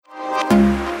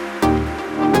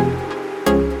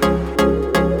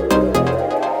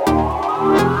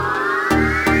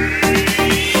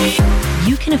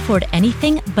afford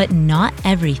anything, but not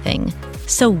everything.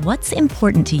 So what's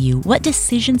important to you? What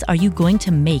decisions are you going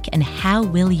to make, and how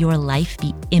will your life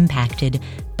be impacted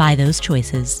by those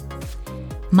choices?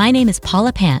 My name is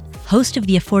Paula Pant, host of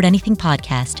the Afford Anything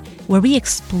podcast, where we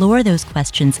explore those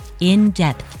questions in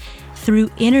depth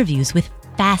through interviews with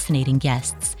fascinating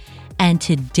guests. And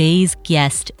today's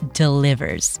guest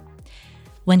delivers.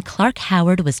 When Clark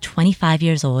Howard was 25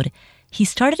 years old, he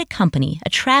started a company, a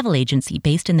travel agency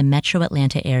based in the metro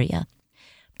Atlanta area.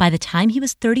 By the time he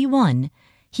was 31,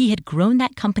 he had grown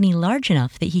that company large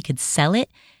enough that he could sell it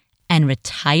and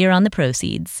retire on the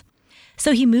proceeds.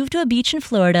 So he moved to a beach in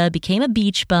Florida, became a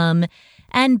beach bum,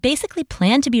 and basically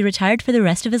planned to be retired for the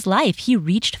rest of his life. He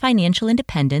reached financial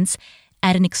independence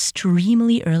at an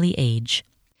extremely early age.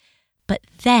 But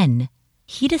then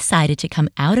he decided to come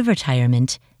out of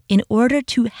retirement in order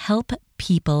to help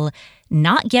people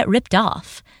not get ripped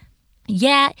off.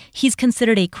 Yeah, he's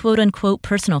considered a quote-unquote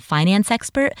personal finance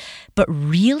expert, but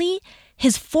really,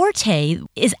 his forte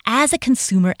is as a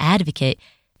consumer advocate.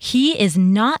 He is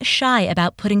not shy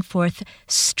about putting forth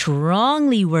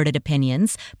strongly worded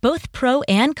opinions, both pro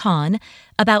and con,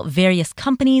 about various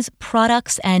companies,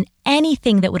 products, and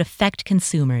anything that would affect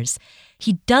consumers.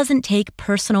 He doesn't take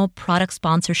personal product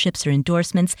sponsorships or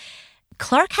endorsements.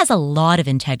 Clark has a lot of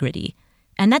integrity,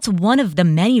 and that's one of the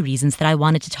many reasons that I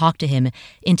wanted to talk to him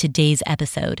in today's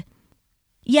episode.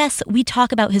 Yes, we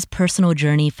talk about his personal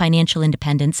journey, financial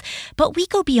independence, but we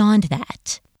go beyond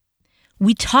that.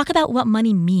 We talk about what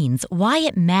money means, why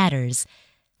it matters,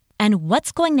 and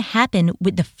what's going to happen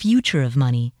with the future of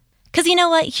money. Because you know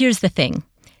what? Here's the thing.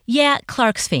 Yeah,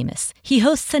 Clark's famous. He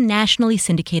hosts a nationally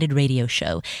syndicated radio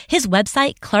show. His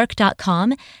website,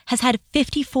 Clark.com, has had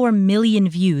 54 million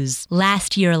views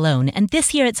last year alone, and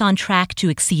this year it's on track to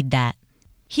exceed that.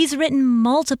 He's written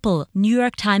multiple New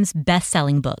York Times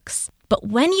best-selling books. But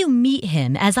when you meet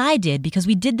him, as I did because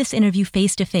we did this interview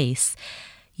face-to-face,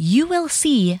 you will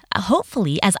see,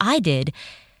 hopefully, as I did,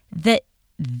 that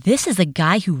this is a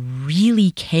guy who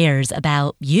really cares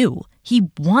about you. He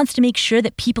wants to make sure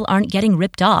that people aren't getting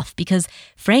ripped off because,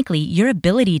 frankly, your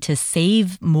ability to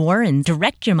save more and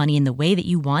direct your money in the way that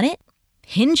you want it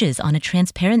hinges on a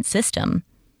transparent system.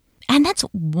 And that's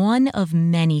one of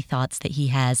many thoughts that he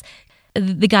has.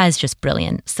 The guy's just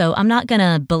brilliant. So I'm not going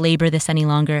to belabor this any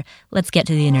longer. Let's get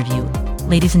to the interview.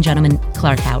 Ladies and gentlemen,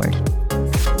 Clark Howard.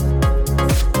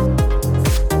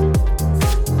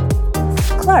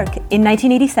 Clark, in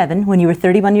 1987, when you were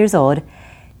 31 years old,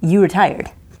 you retired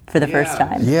for the first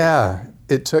time. Yeah,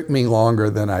 it took me longer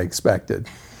than I expected.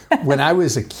 When I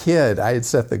was a kid, I had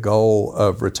set the goal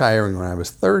of retiring when I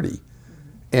was 30.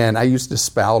 And I used to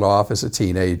spout off as a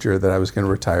teenager that I was going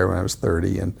to retire when I was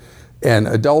 30. And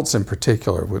adults in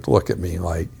particular would look at me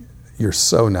like, you're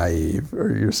so naive,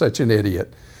 or you're such an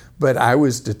idiot. But I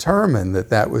was determined that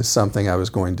that was something I was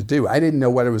going to do. I didn't know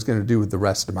what I was going to do with the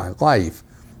rest of my life,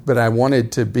 but I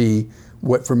wanted to be,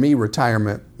 what for me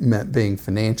retirement meant being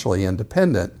financially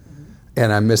independent,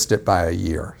 and I missed it by a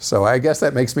year. So I guess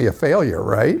that makes me a failure,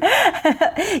 right?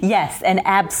 Yes, an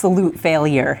absolute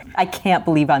failure. I can't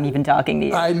believe I'm even talking to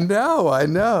you. I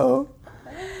know.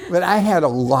 But I had a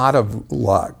lot of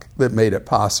luck that made it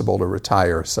possible to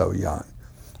retire so young.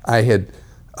 I had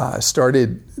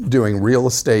started doing real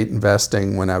estate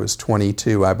investing when I was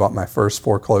 22. I bought my first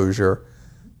foreclosure.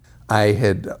 I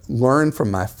had learned from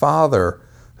my father,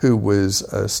 who was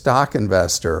a stock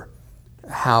investor,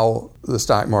 how the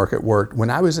stock market worked. When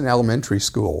I was in elementary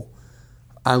school,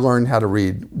 I learned how to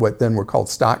read what then were called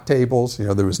stock tables. You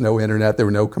know, there was no internet, there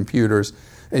were no computers,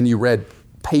 and you read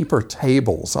paper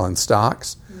tables on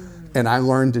stocks. And I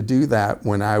learned to do that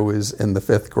when I was in the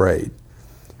 5th grade.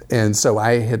 And so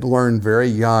I had learned very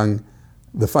young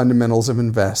the fundamentals of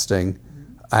investing.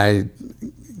 I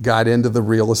got into the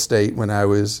real estate when I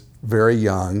was very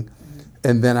young.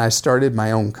 And then I started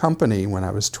my own company when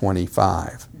I was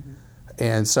 25.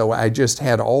 And so I just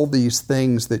had all these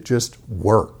things that just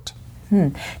worked.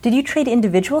 Did you trade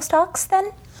individual stocks then?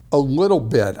 A little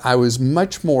bit. I was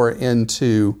much more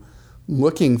into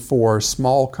looking for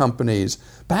small companies.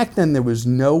 Back then, there was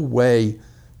no way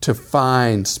to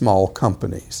find small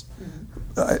companies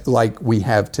like we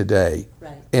have today.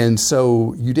 Right. And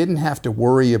so you didn't have to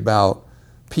worry about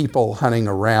people hunting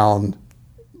around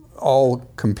all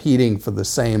competing for the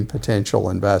same potential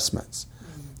investments.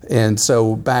 And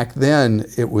so back then,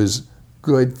 it was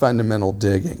good fundamental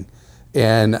digging.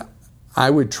 And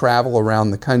I would travel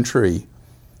around the country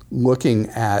looking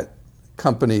at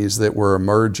companies that were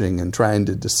emerging and trying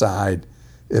to decide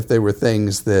if they were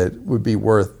things that would be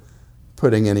worth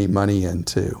putting any money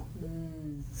into.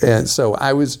 And so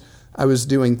I was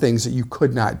doing things that you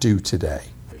could not do today.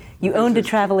 You owned a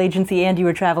travel agency and you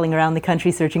were traveling around the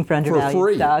country searching for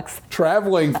undervalued stocks.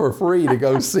 Traveling for free to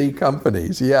go see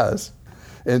companies, yes.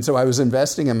 And so I was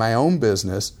investing in my own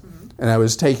business, and I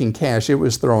was taking cash it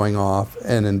was throwing off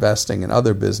and investing in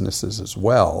other businesses as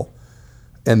well,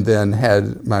 and then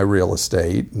had my real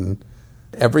estate, and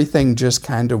everything just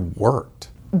kind of worked.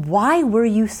 Why were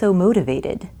you so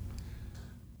motivated?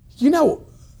 You know,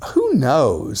 who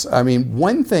knows? I mean,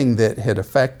 one thing that had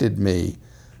affected me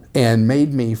and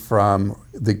made me from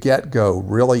the get-go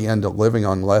really into living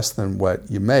on less than what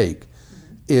you make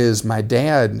is my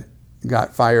dad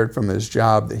got fired from his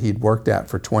job that he'd worked at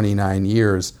for 29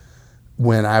 years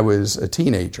when I was a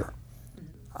teenager.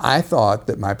 I thought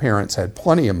that my parents had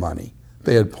plenty of money.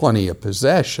 They had plenty of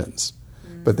possessions,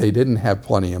 but they didn't have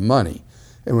plenty of money.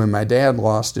 And when my dad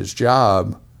lost his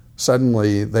job,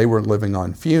 suddenly they were living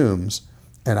on fumes,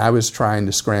 and I was trying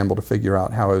to scramble to figure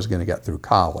out how I was going to get through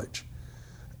college.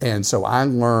 And so I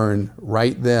learned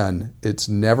right then, it's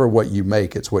never what you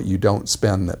make, it's what you don't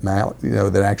spend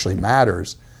that actually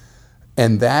matters.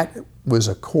 And that was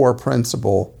a core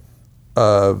principle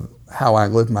of how I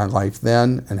lived my life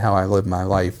then and how I live my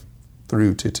life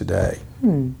through to today.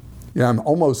 You know, I'm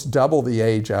almost double the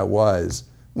age I was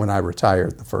when I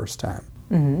retired the first time.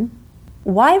 Mm-hmm.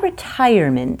 Why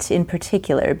retirement in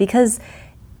particular? Because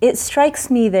it strikes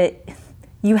me that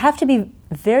you have to be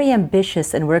very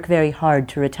ambitious and work very hard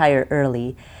to retire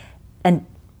early. And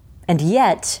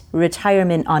yet,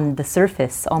 retirement on the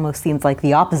surface almost seems like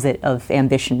the opposite of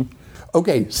ambition.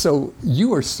 Okay, so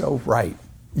you are so right.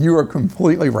 You are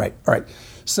completely right. All right.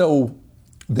 So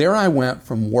there I went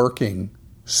from working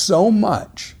so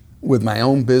much with my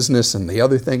own business and the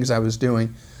other things I was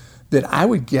doing that I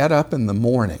would get up in the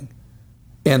morning,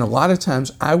 and a lot of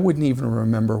times I wouldn't even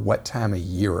remember what time of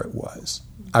year it was.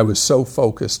 I was so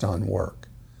focused on work.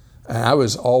 And I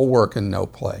was all work and no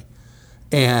play.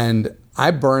 And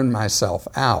I burned myself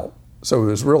out. So it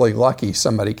was really lucky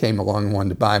somebody came along and wanted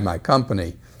to buy my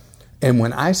company. And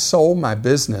when I sold my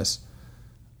business,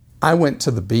 I went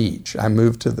to the beach. I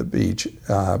moved to the beach,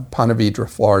 Ponte Vedra,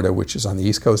 Florida, which is on the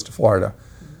east coast of Florida.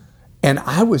 And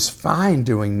I was fine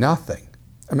doing nothing.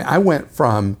 I mean, I went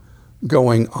from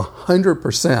going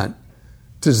 100%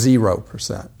 to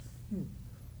 0%.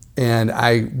 And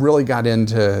I really got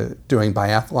into doing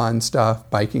biathlon stuff,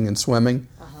 biking and swimming,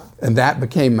 and that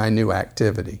became my new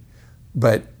activity.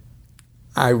 But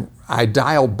I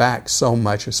dialed back so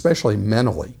much, especially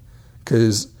mentally,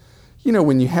 because, you know,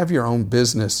 when you have your own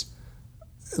business,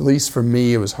 at least for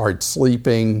me, it was hard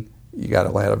sleeping. You got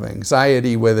a lot of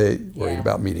anxiety with it, worried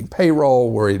about meeting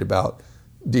payroll, worried about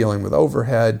dealing with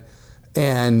overhead.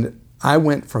 And I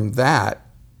went from that,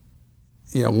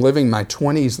 you know, living my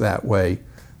 20s that way,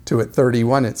 to at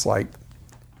 31, it's like,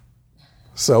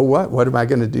 so what? What am I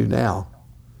going to do now?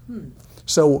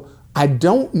 So I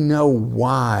don't know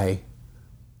why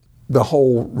the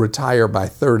whole retire by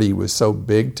 30 was so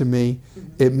big to me.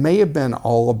 It may have been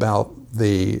all about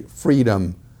the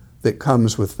freedom that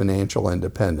comes with financial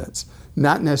independence,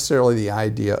 not necessarily the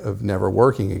idea of never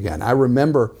working again. I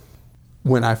remember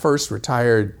when I first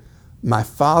retired, my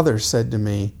father said to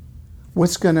me,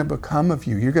 what's going to become of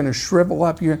you? You're going to shrivel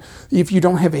up. If you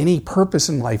don't have any purpose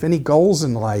in life, any goals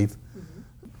in life,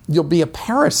 you'll be a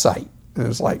parasite. And it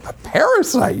was like, a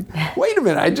parasite? Wait a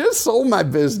minute, I just sold my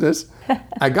business.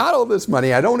 I got all this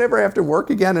money. I don't ever have to work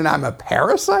again, and I'm a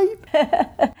parasite?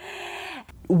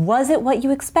 Was it what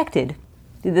you expected?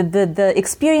 The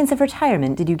experience of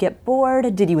retirement, did you get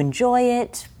bored? Did you enjoy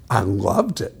it? I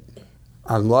loved it.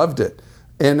 I loved it.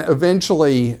 And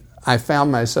eventually, I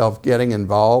found myself getting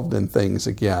involved in things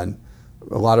again,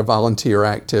 a lot of volunteer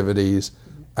activities.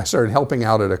 I started helping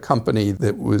out at a company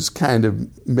that was kind of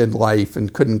midlife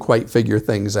and couldn't quite figure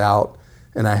things out,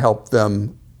 and I helped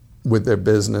them with their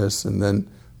business and then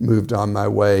moved on my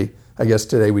way. I guess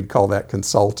today we'd call that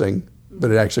consulting, but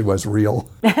it actually was real.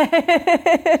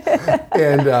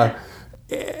 And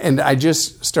I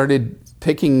just started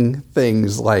picking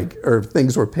things or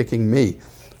things were picking me.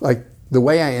 Like the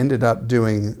way I ended up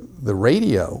doing the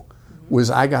radio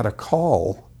was I got a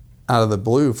call out of the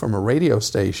blue from a radio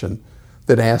station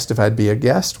that asked if I'd be a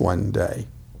guest one day.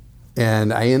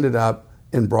 And I ended up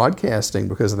in broadcasting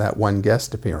because of that one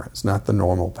guest appearance, not the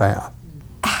normal path.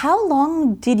 How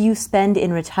long did you spend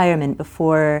in retirement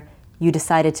before you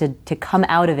decided to come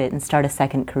out of it and start a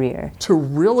second career? To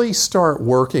really start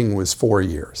working was 4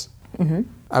 years.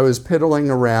 I was piddling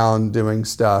around doing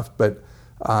stuff, but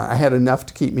I had enough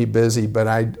to keep me busy, but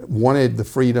I wanted the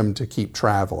freedom to keep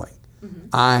traveling.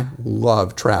 I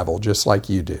love travel, just like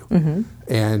you do.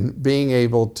 And being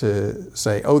able to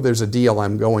say, oh, there's a deal,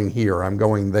 I'm going here, I'm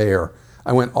going there.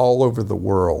 I went all over the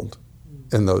world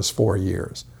in those 4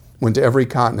 years. Went to every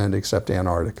continent except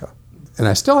Antarctica. And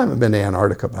I still haven't been to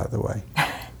Antarctica, by the way.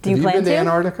 Do you plan to? Have you been to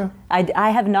Antarctica? I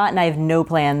have not, and I have no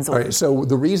plans. All right, so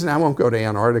the reason I won't go to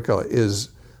Antarctica is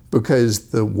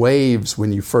because the waves,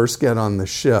 when you first get on the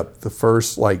ship, the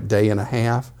first day and a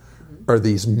half, are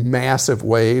these massive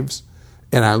waves.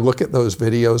 And I look at those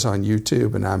videos on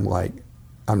YouTube and I'm like,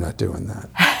 I'm not doing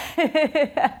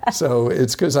that. So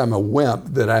it's because I'm a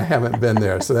wimp that I haven't been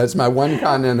there. So that's my one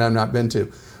continent I've not been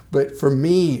to. But for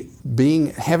me,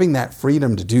 having that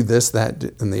freedom to do this, that,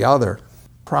 and the other,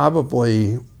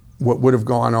 probably what would have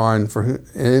gone on for an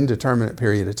indeterminate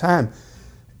period of time.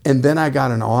 And then I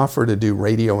got an offer to do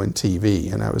radio and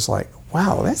TV. And I was like,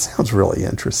 wow, that sounds really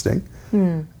interesting.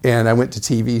 And I went to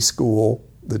TV school.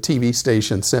 The TV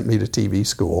station sent me to TV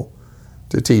school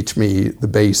to teach me the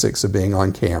basics of being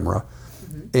on camera.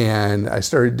 And I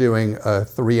started doing a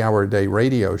 3-hour-a-day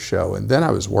radio show, and then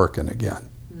I was working again.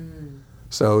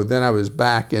 So then I was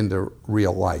back into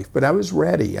real life. But I was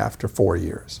ready after 4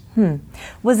 years.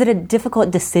 Was it a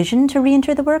difficult decision to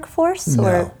re-enter the workforce?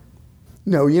 No.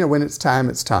 No, when it's time,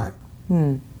 it's time.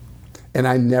 And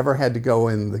I never had to go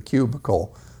in the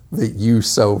cubicle that you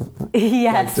so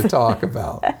like to talk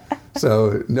about.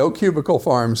 So no cubicle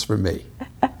farms for me.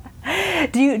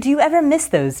 Do you ever miss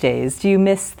those days? Do you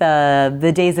miss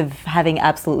the days of having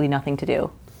absolutely nothing to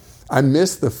do? I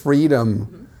miss the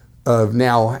freedom of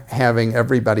now having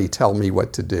everybody tell me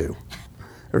what to do.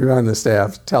 Everyone on the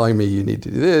staff telling me you need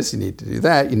to do this, you need to do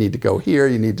that, you need to go here,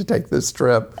 you need to take this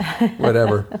trip,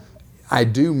 whatever. I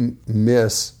do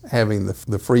miss having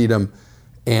the freedom,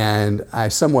 and I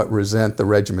somewhat resent the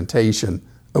regimentation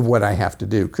of what I have to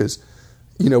do because,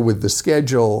 with the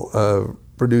schedule of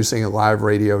producing a live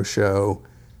radio show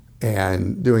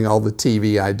and doing all the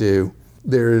TV I do,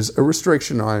 there's a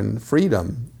restriction on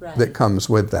freedom that comes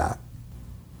with that.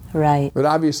 Right. But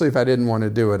obviously, if I didn't want to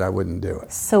do it, I wouldn't do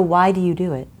it. So why do you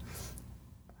do it?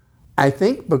 I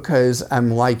think because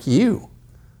I'm like you.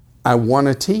 I want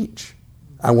to teach.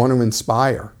 I want to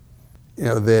inspire.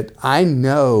 That I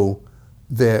know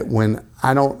that when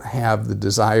I don't have the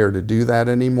desire to do that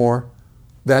anymore,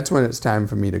 that's when it's time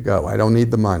for me to go. I don't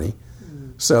need the money.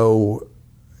 So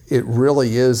it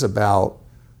really is about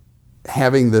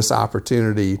having this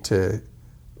opportunity to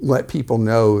let people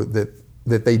know that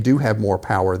they do have more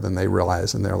power than they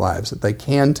realize in their lives, that they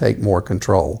can take more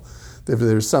control. That if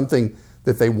there's something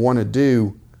that they want to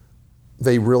do,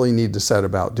 they really need to set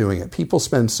about doing it. People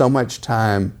spend so much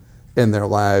time in their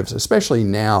lives, especially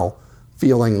now,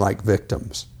 feeling like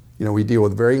victims. We deal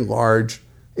with very large,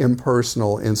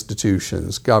 impersonal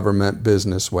institutions, government,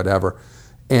 business, whatever,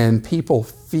 and people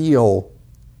feel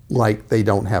like they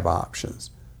don't have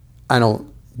options. I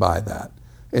don't buy that.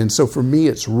 And so for me,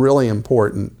 it's really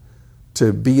important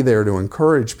to be there to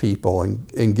encourage people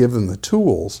and give them the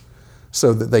tools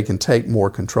so that they can take more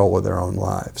control of their own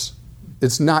lives.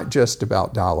 It's not just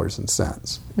about dollars and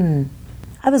cents.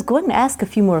 I was going to ask a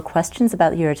few more questions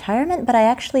about your retirement, but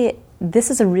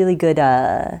this is a really good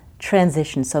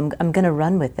transition, so I'm going to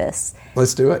run with this.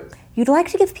 Let's do it. You'd like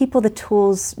to give people the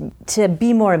tools to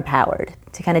be more empowered,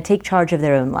 to kind of take charge of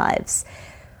their own lives.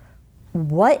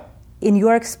 What, in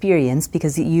your experience,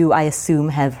 because you, I assume,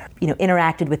 have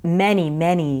interacted with many,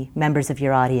 many members of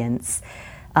your audience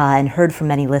and heard from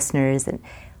many listeners, and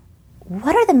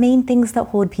what are the main things that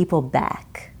hold people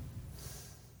back?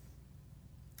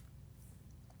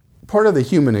 Part of the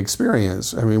human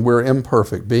experience, we're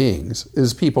imperfect beings,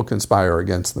 is people conspire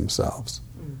against themselves.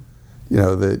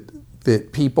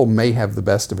 That people may have the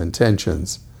best of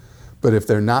intentions, but if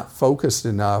they're not focused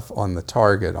enough on the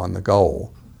target, on the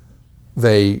goal,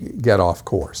 they get off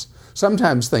course.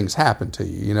 Sometimes things happen to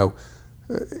you.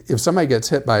 If somebody gets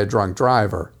hit by a drunk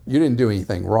driver, you didn't do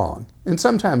anything wrong. And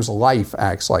sometimes life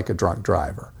acts like a drunk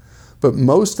driver. But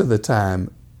most of the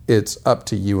time, it's up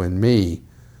to you and me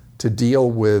to deal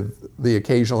with the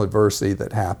occasional adversity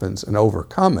that happens and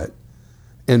overcome it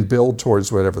and build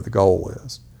towards whatever the goal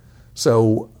is.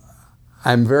 So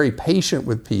I'm very patient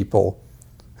with people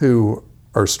who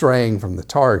are straying from the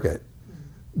target,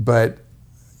 but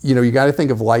you got to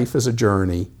think of life as a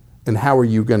journey and how are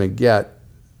you going to get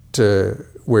to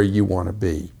where you want to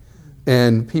be.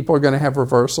 And people are going to have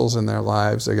reversals in their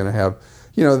lives. They're going to have,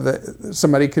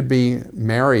 somebody could be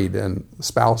married and the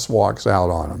spouse walks out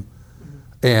on them.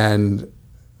 And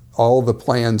all the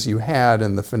plans you had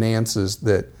and the finances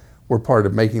that were part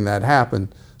of making that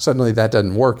happen, suddenly that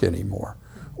doesn't work anymore.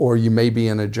 Or you may be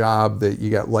in a job that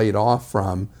you got laid off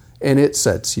from and it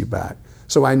sets you back.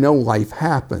 So I know life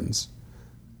happens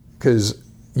because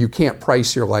you can't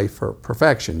price your life for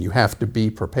perfection. You have to be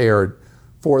prepared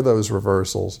for those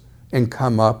reversals and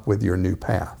come up with your new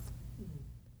path.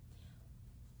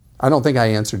 I don't think I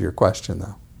answered your question,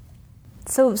 though.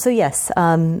 So yes,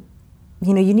 you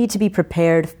need to be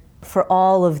prepared for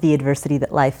all of the adversity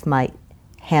that life might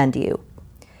hand you.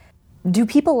 Do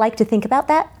people like to think about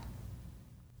that?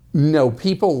 No,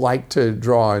 people like to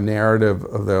draw a narrative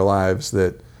of their lives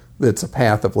that's a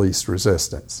path of least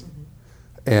resistance.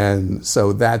 And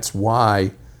so that's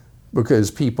why, because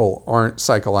people aren't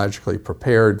psychologically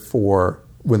prepared for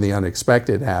when the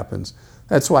unexpected happens,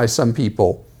 that's why some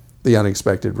people, the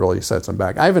unexpected really sets them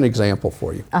back. I have an example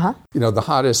for you. The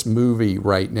hottest movie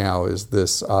right now is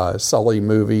this Sully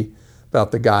movie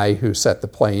about the guy who set the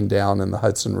plane down in the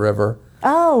Hudson River.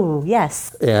 Oh,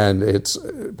 yes. And it's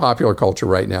popular culture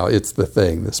right now. It's the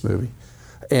thing, this movie.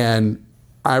 And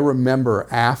I remember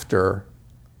after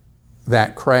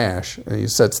that crash, and he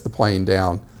sets the plane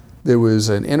down, there was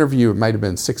an interview, it might have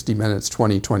been 60 Minutes,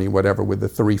 2020, whatever, with the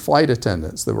 3 flight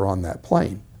attendants that were on that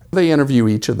plane. They interview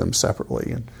each of them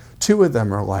separately, and 2 of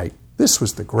them are like, this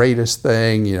was the greatest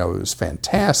thing, it was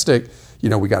fantastic,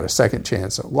 we got a second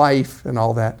chance at life and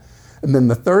all that. And then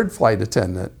the 3rd flight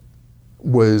attendant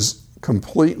was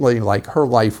completely like her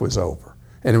life was over.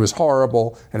 And it was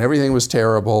horrible, and everything was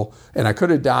terrible, and I could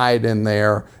have died in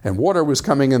there, and water was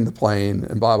coming in the plane,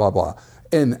 and blah, blah, blah.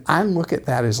 And I look at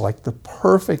that as like the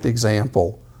perfect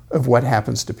example of what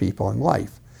happens to people in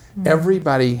life. Mm-hmm.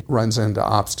 Everybody runs into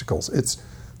obstacles. It's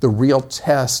the real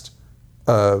test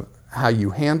of how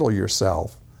you handle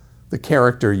yourself, the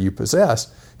character you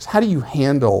possess, is how do you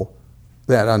handle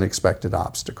that unexpected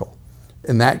obstacle?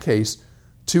 In that case,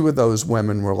 2 of those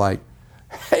women were like,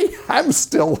 hey, I'm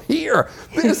still here.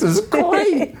 This is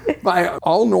great. By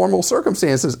all normal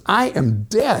circumstances, I am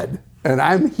dead, and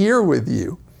I'm here with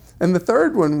you. And the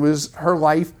 3rd one was her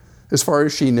life, as far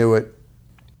as she knew it,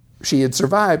 she had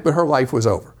survived, but her life was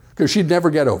over because she'd never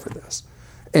get over this.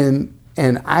 And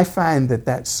I find that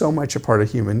that's so much a part of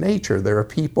human nature. There are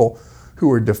people who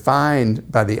are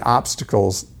defined by the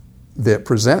obstacles that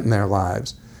present in their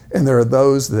lives, and there are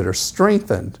those that are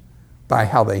strengthened by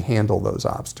how they handle those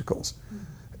obstacles.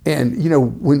 And,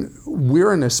 when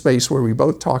we're in a space where we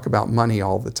both talk about money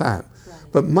all the time,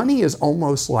 but money is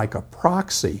almost like a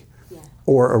proxy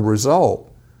or a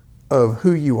result of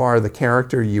who you are, the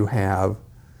character you have,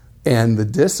 and the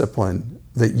discipline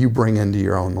that you bring into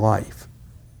your own life.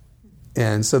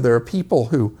 And so there are people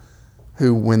who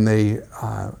when they,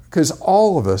 because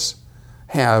all of us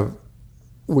have,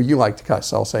 well, you like to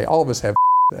cuss, I'll say, all of us have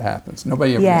that happens.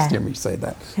 Nobody ever used to hear me say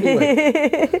that.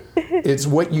 Anyway, it's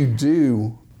what you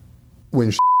do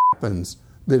when happens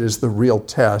that is the real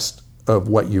test of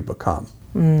what you become.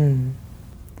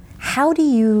 How do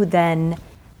you then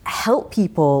help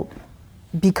people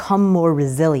become more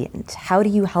resilient? How do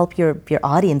you help your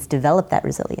audience develop that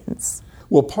resilience?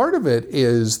 Well, part of it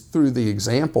is through the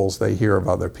examples they hear of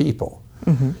other people.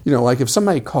 Mm-hmm. Like if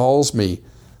somebody calls me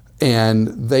and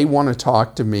they want to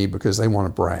talk to me because they want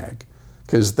to brag,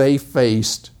 because they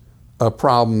faced a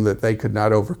problem that they could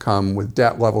not overcome with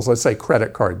debt levels, let's say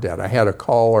credit card debt. I had a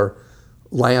caller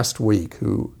last week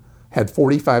who had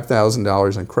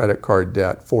 $45,000 in credit card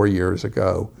debt 4 years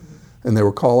ago, and they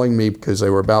were calling me because they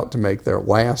were about to make their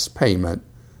last payment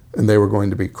and they were going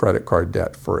to be credit card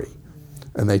debt free.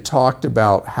 And they talked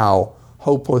about how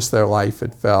hopeless their life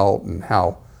had felt and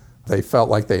how they felt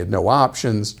like they had no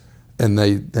options, and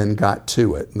they then got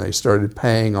to it and they started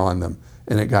paying on them,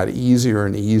 and it got easier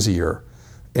and easier.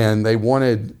 And they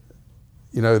wanted,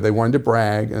 they wanted to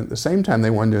brag, and at the same time they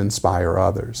wanted to inspire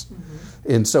others.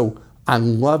 Mm-hmm. And so I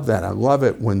love that. I love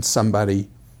it when somebody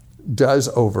does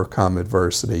overcome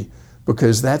adversity,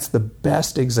 because that's the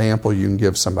best example you can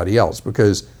give somebody else.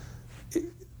 Because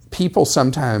people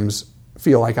sometimes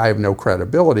feel like I have no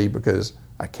credibility because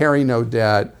I carry no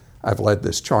debt, I've led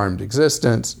this charmed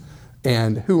existence,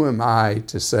 and who am I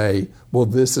to say, well,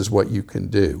 this is what you can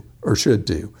do or should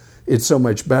do? It's so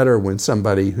much better when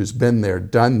somebody who's been there,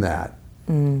 done that,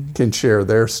 can share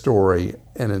their story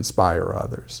and inspire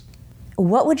others.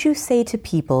 What would you say to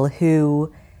people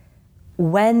who,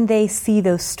 when they see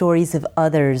those stories of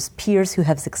others, peers who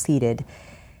have succeeded,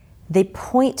 they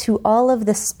point to all of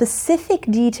the specific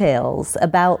details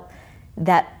about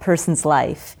that person's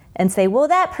life and say, well,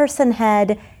 that person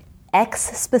had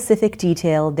X specific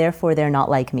detail, therefore they're not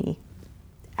like me?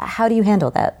 How do you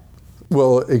handle that?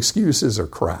 Well, excuses are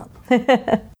crap.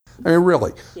 I mean,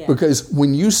 really. Yeah. Because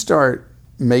when you start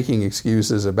making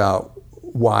excuses about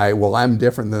why, well, I'm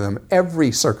different than them,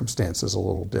 every circumstance is a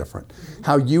little different. Mm-hmm.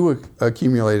 How you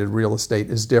accumulated real estate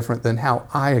is different than how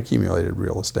I accumulated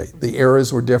real estate. The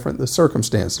eras were different, the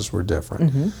circumstances were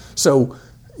different. Mm-hmm. So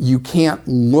you can't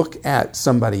look at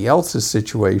somebody else's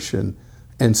situation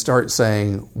and start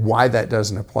saying why that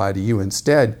doesn't apply to you.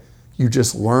 Instead, You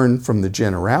just learn from the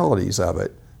generalities of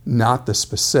it, not the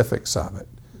specifics of it.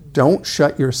 Don't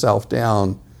shut yourself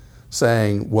down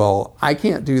saying, well, I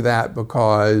can't do that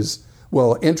because,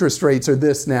 well, interest rates are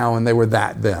this now and they were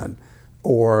that then.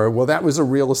 Or, well, that was a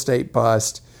real estate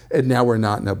bust and now we're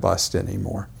not in a bust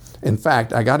anymore. In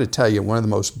fact, I got to tell you, one of the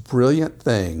most brilliant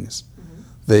things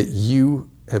that you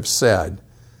have said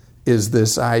is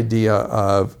this idea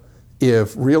of,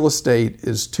 if real estate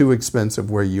is too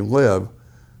expensive where you live,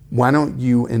 why don't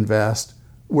you invest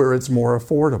where it's more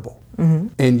affordable?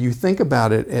 And you think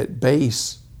about it at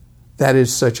base, that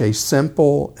is such a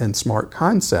simple and smart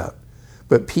concept.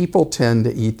 But people tend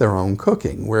to eat their own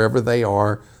cooking. Wherever they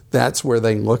are, that's where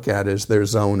they look at as their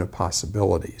zone of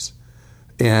possibilities.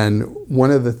 And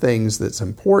one of the things that's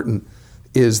important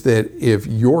is that if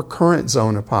your current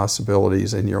zone of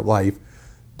possibilities in your life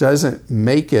doesn't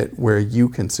make it where you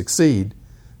can succeed,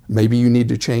 maybe you need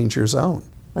to change your zone.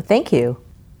 Well, thank you.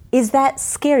 Is that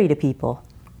scary to people?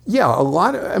 Yeah,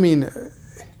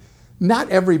 not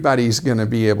everybody's going to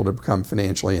be able to become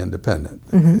financially independent.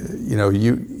 You know,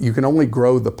 you can only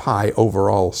grow the pie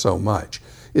overall so much.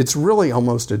 It's really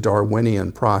almost a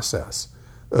Darwinian process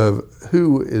of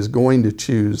who is going to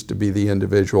choose to be the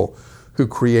individual who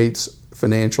creates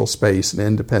financial space and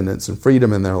independence and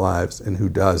freedom in their lives and who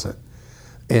doesn't.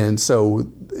 And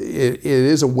so it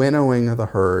is a winnowing of the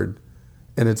herd,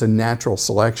 and it's a natural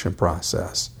selection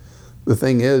process. The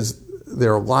thing is,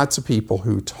 there are lots of people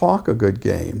who talk a good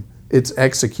game. It's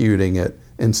executing it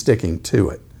and sticking to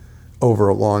it over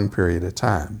a long period of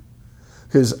time.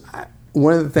 Because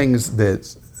one of the things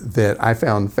that I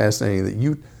found fascinating, that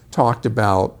you talked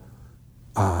about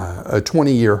a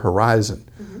 20-year horizon.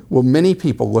 Well, many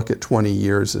people look at 20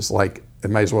 years as like, it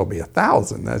might as well be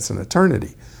 1,000. That's an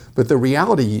eternity. But the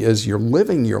reality is you're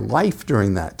living your life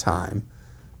during that time.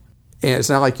 And it's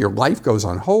not like your life goes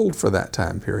on hold for that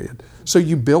time period. So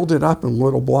you build it up in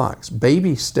little blocks.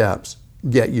 Baby steps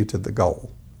get you to the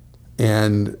goal.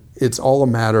 And it's all a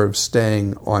matter of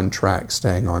staying on track,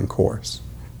 staying on course.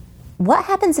 What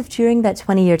happens if during that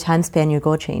 20-year time span your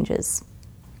goal changes?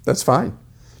 That's fine.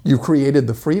 You've created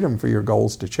the freedom for your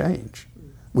goals to change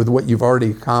with what you've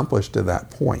already accomplished to that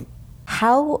point.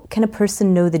 How can a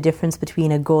person know the difference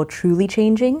between a goal truly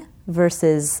changing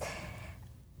versus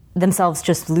themselves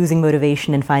just losing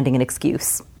motivation and finding an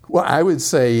excuse? Well, I would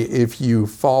say if you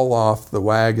fall off the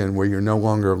wagon where you're no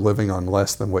longer living on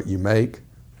less than what you make,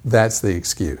 that's the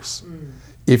excuse.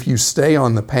 If you stay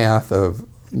on the path of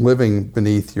living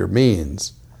beneath your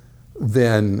means,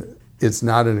 then it's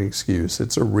not an excuse.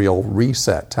 It's a real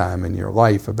reset time in your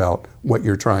life about what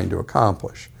you're trying to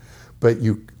accomplish. But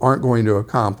you aren't going to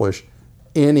accomplish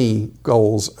any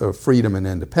goals of freedom and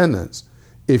independence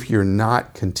if you're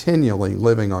not continually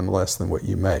living on less than what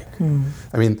you make.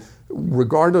 I mean,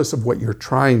 regardless of what you're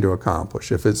trying to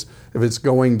accomplish, if it's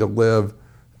going to live,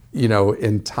 you know,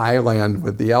 in Thailand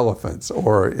with the elephants,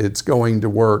 or it's going to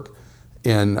work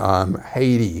in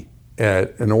Haiti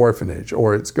at an orphanage,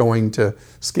 or it's going to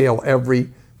scale every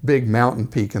big mountain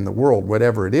peak in the world,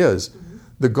 whatever it is,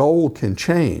 the goal can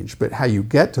change, but how you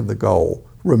get to the goal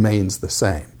remains the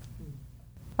same.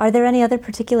 Are there any other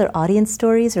particular audience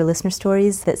stories or listener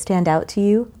stories that stand out to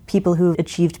you? People who've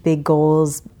achieved big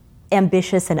goals,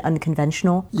 ambitious and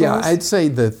unconventional goals? Yeah, I'd say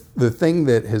the thing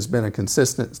that has been a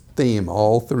consistent theme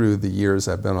all through the years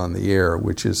I've been on the air,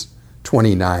 which is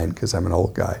 29 because I'm an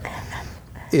old guy,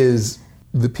 is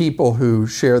the people who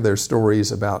share their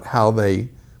stories about how they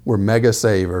were mega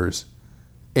savers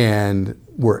and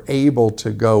were able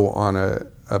to go on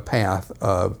a path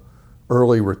of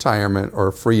early retirement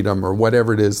or freedom or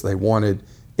whatever it is they wanted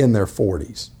in their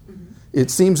 40s.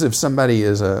 It seems if somebody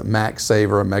is a max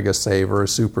saver, a mega saver, a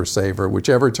super saver,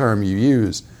 whichever term you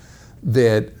use,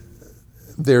 that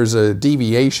there's a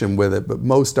deviation with it, but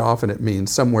most often it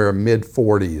means somewhere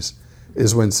mid-40s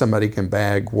is when somebody can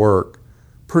bag work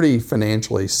pretty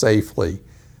financially safely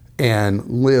and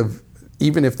live,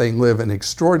 even if they live an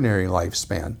extraordinary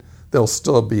lifespan, they'll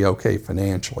still be okay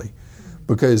financially.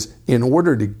 Because in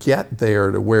order to get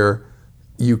there to where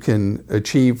you can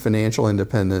achieve financial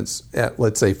independence at,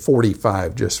 let's say,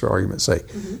 45, just for argument's sake,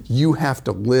 you have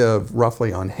to live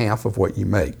roughly on half of what you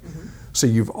make. So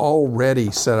you've already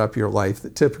set up your life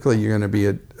that typically you're going to be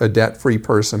a debt-free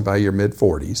person by your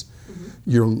mid-40s.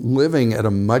 You're living at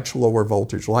a much lower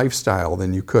voltage lifestyle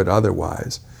than you could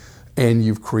otherwise. And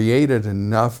you've created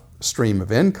enough stream of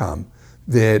income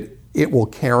that it will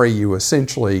carry you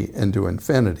essentially into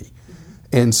infinity.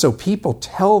 And so people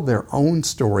tell their own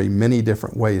story many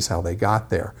different ways how they got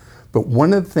there. But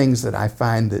one of the things that I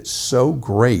find that's so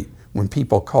great when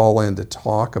people call in to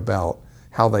talk about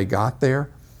how they got there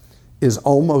is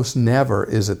almost never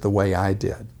is it the way I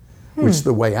did, which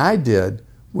the way I did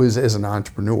was as an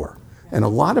entrepreneur. And a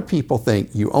lot of people think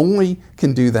you only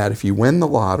can do that if you win the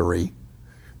lottery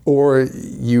or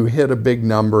you hit a big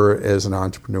number as an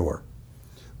entrepreneur.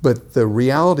 But the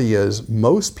reality is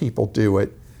most people do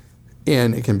it,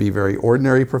 and it can be very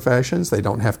ordinary professions. They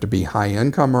don't have to be high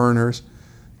income earners.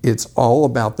 It's all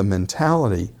about the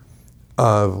mentality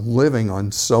of living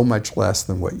on so much less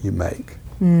than what you make.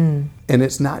 And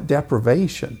it's not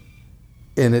deprivation.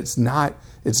 And it's not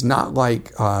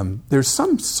like, there's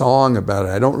some song about it.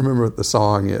 I don't remember what the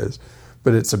song is,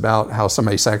 but it's about how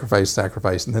somebody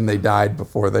sacrificed, and then they died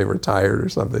before they retired or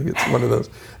something. It's one of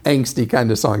those angsty kind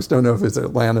of songs. Don't know if it's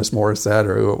Alanis Morissette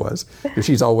or who it was, because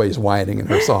she's always whining in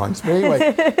her songs. But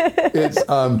anyway, it's,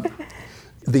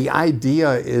 the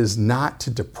idea is not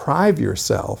to deprive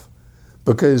yourself,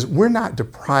 because we're not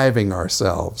depriving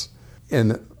ourselves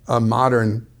in a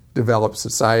modern developed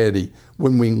society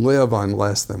when we live on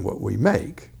less than what we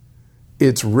make.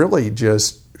 It's really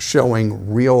just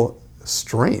showing real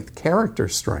strength, character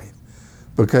strength.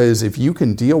 Because if you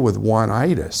can deal with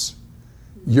one-itis,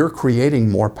 you're creating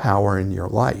more power in your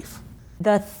life.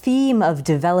 The theme of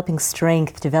developing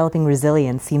strength, developing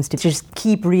resilience seems to just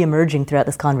keep reemerging throughout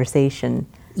this conversation.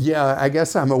 Yeah, I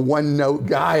guess I'm a one-note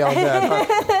guy on that,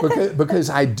 huh? because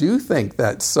I do think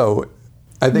that's so,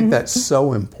 that's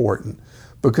so important,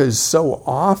 because so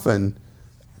often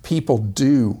people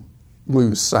do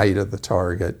lose sight of the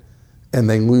target and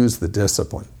they lose the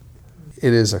discipline.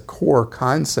 It is a core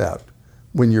concept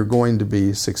when you're going to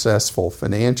be successful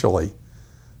financially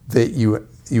that you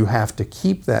have to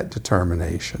keep that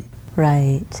determination.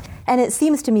 Right. And it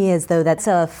seems to me as though that's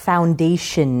a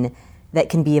foundation that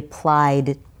can be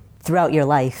applied throughout your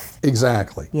life.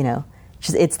 Exactly. You know,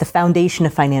 it's the foundation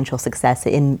of financial success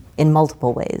in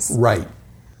multiple ways. Right.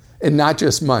 And not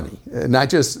just money,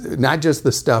 not just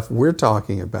the stuff we're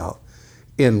talking about.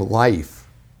 In life,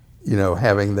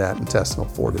 having that intestinal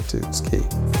fortitude is key.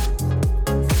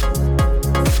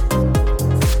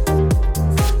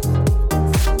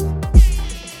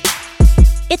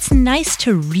 It's nice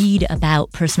to read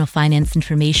about personal finance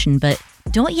information, but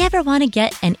don't you ever want to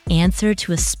get an answer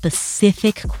to a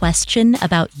specific question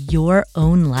about your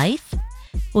own life?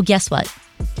 Well, guess what?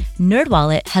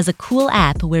 NerdWallet has a cool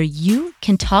app where you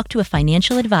can talk to a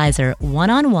financial advisor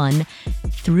one-on-one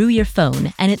through your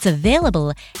phone, and it's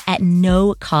available at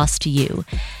no cost to you.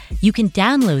 You can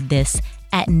download this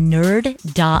at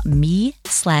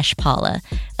nerd.me/Paula.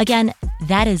 Again,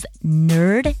 that is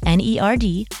nerd,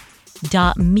 N-E-R-D,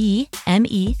 .me/Paula,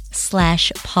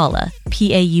 Paula.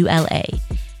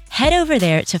 Head over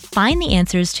there to find the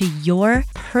answers to your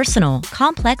personal,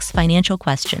 complex financial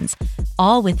questions,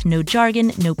 all with no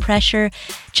jargon, no pressure,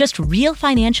 just real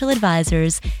financial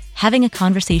advisors having a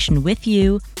conversation with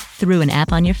you through an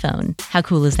app on your phone. How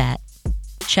cool is that?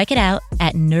 Check it out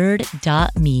at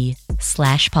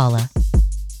nerd.me/Paula.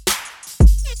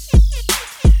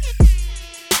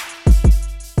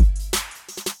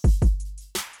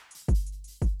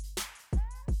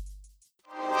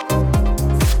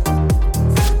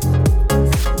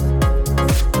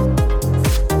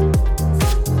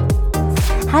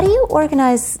 How do you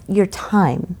organize your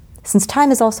time? Since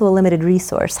time is also a limited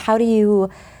resource, how do you,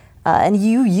 and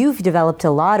you've developed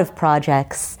a lot of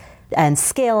projects and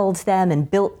scaled them and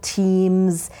built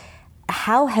teams.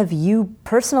 How have you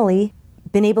personally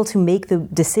been able to make the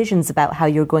decisions about how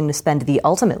you're going to spend the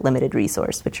ultimate limited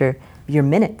resource, which are your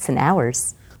minutes and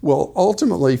hours? Well,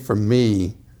 ultimately for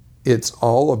me, it's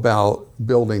all about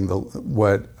building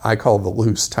what I call the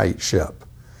loose, tight ship,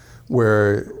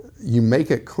 where you make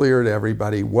it clear to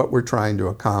everybody what we're trying to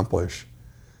accomplish,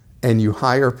 and you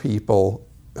hire people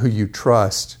who you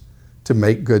trust to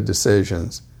make good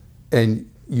decisions, and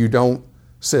you don't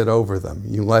sit over them.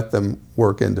 You let them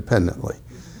work independently.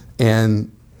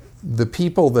 And the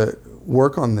people that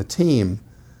work on the team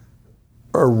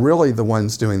are really the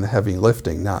ones doing the heavy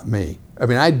lifting, not me. I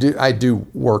mean, I do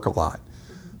work a lot,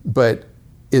 but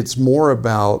it's more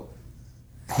about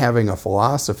having a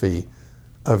philosophy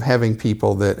of having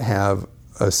people that have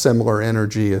a similar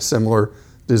energy, a similar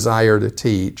desire to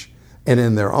teach, and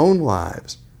in their own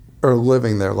lives are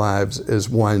living their lives as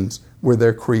ones where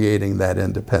they're creating that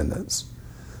independence.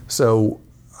 So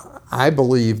I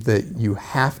believe that you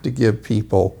have to give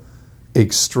people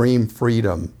extreme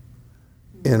freedom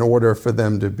in order for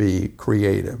them to be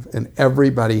creative, and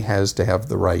everybody has to have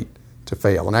the right to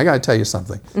fail. And I got to tell you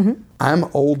something. Mm-hmm. I'm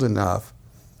old enough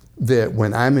that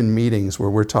when I'm in meetings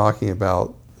where we're talking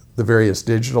about the various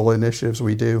digital initiatives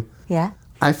we do, yeah,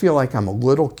 I feel like I'm a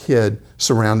little kid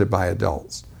surrounded by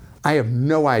adults. I have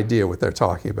no idea what they're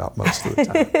talking about most of the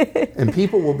time. And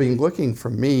people will be looking for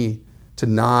me to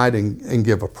nod and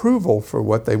give approval for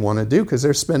what they want to do because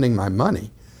they're spending my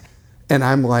money. And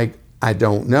I'm like, I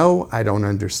don't know. I don't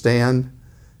understand.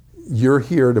 You're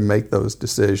here to make those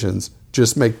decisions.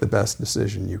 Just make the best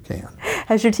decision you can.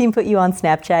 Has your team put you on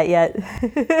Snapchat yet?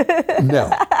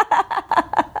 No.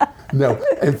 No.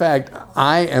 In fact,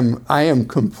 I am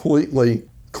completely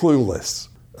clueless.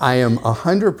 I am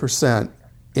 100%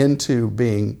 into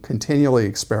being continually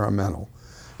experimental.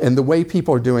 And the way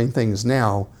people are doing things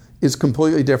now is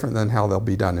completely different than how they'll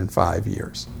be done in 5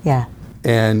 years. Yeah.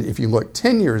 And if you look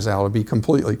 10 years out, it'll be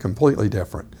completely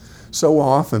different. So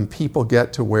often people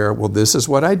get to where, well, this is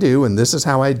what I do and this is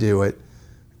how I do it,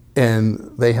 and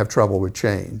they have trouble with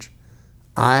change.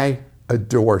 I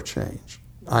adore change.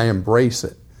 I embrace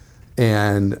it.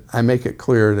 And I make it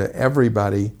clear to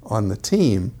everybody on the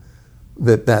team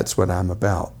that that's what I'm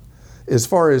about. As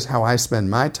far as how I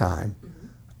spend my time,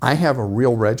 I have a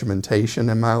real regimentation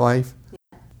in my life.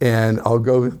 And I'll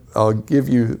give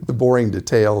you the boring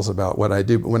details about what I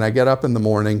do. But when I get up in the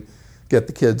morning, get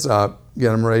the kids up,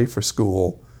 get them ready for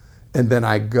school, and then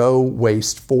I go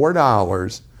waste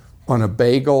 $4 on a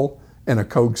bagel and a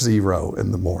Coke Zero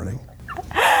in the morning.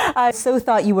 I so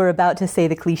thought you were about to say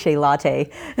the cliche latte.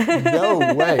 No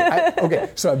way. Okay,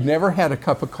 so I've never had a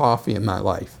cup of coffee in my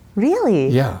life. Really?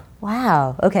 Yeah.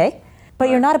 Wow. Okay. But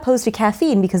you're not opposed to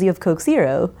caffeine because you have Coke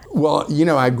Zero. Well,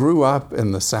 I grew up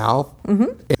in the South.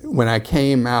 Mm-hmm. When I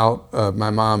came out of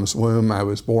my mom's womb, I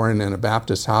was born in a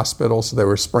Baptist hospital, so they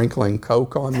were sprinkling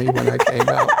Coke on me when I came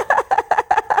out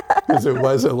because it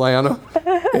was Atlanta.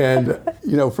 And,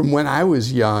 from when I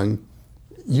was young,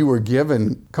 you were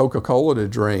given Coca-Cola to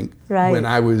drink when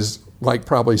I was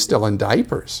probably still in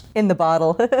diapers. In the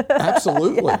bottle.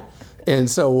 Absolutely. Yeah.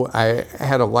 And so I've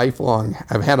had a lifelong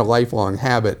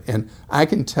habit, and I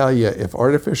can tell you, if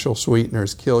artificial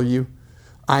sweeteners kill you,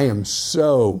 I am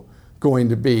so going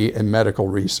to be in medical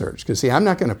research. Because see, I'm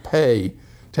not going to pay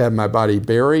to have my body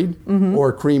buried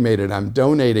or cremated. I'm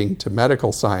donating to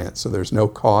medical science, so there's no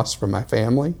cost for my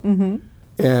family. Mm-hmm.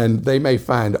 And they may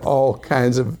find all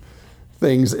kinds of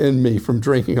things in me from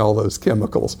drinking all those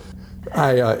chemicals.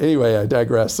 Anyway, I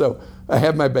digress. So I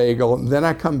have my bagel, and then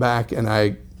I come back and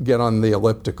I get on the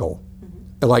elliptical.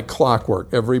 Like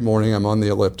clockwork. Every morning I'm on the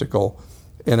elliptical,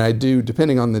 and I do,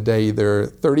 depending on the day, either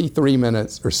 33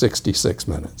 minutes or 66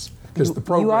 minutes. Because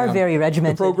you are very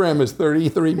regimented. The program is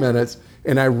 33 minutes,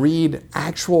 and I read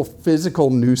actual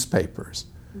physical newspapers.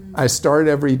 I start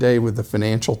every day with the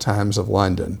Financial Times of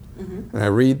London, and I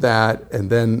read that, and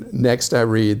then next I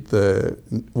read the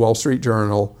Wall Street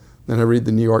Journal, then I read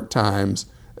the New York Times,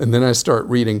 and then I start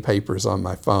reading papers on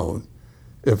my phone.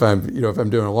 If I'm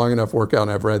doing a long enough workout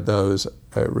and I've read those,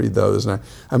 I read those, and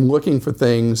I'm looking for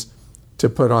things to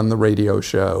put on the radio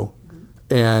show,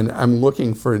 and I'm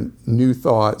looking for new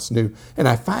thoughts, and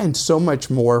I find so much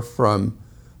more from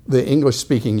the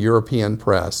English-speaking European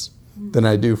press than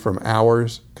I do from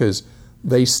ours, because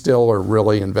they still are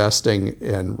really investing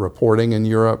in reporting in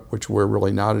Europe, which we're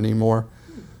really not anymore.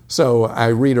 So I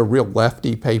read a real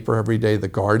lefty paper every day, The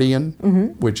Guardian,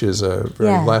 which is a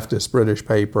very leftist British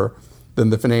paper, then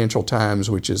the Financial Times,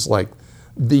 which is like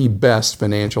the best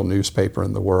financial newspaper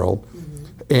in the world.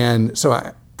 And so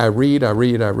I read,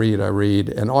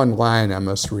 and online I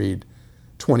must read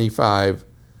 25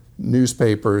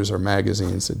 newspapers or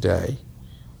magazines a day.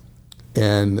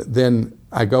 And then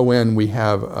I go in, we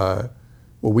have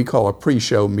what we call a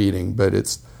pre-show meeting, but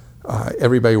it's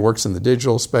everybody works in the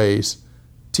digital space,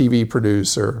 TV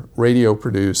producer, radio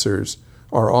producers,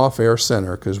 our off-air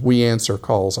center, because we answer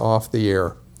calls off the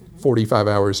air 45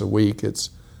 hours a week.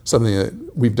 It's something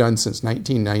that we've done since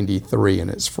 1993,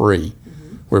 and it's free,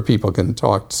 where people can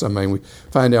talk to somebody. We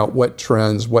find out what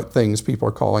trends, what things people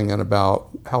are calling in about,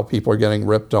 how people are getting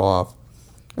ripped off,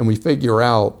 and we figure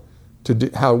out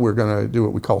how we're going to do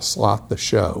what we call slot the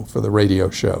show for the radio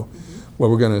show, where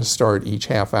we're going to start each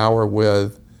half hour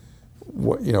with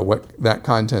what that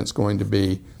content's going to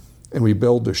be, and we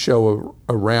build the show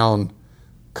around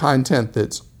content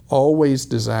that's always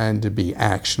designed to be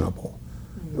actionable.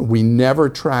 We never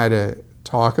try to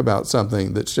talk about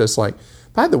something that's just like,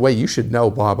 by the way, you should know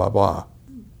blah, blah, blah.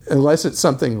 Unless it's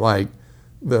something like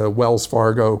the Wells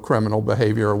Fargo criminal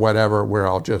behavior or whatever, where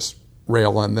I'll just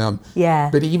rail on them. Yeah.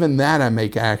 But even that I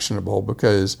make actionable,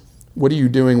 because what are you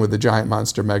doing with the giant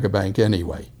monster mega bank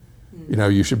anyway?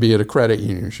 You should be at a credit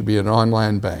union, you should be at an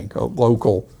online bank, a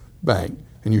local bank,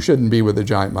 and you shouldn't be with a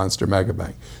giant monster mega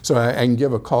bank. So I can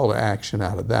give a call to action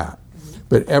out of that.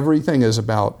 But everything is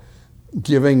about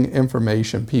giving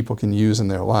information people can use in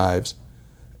their lives,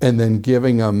 and then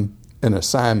giving them an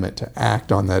assignment to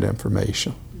act on that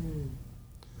information.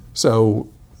 So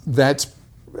that's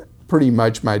pretty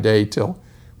much my day till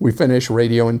we finish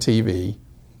radio and TV,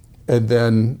 and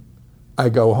then I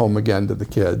go home again to the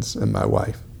kids and my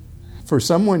wife. For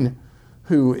someone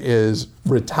who is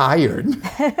retired,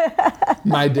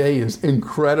 my day is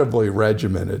incredibly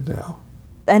regimented now.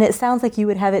 And it sounds like you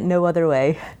would have it no other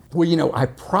way. Well, I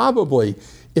probably,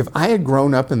 if I had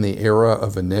grown up in the era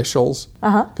of initials,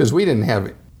 because we didn't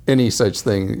have any such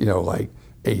thing, like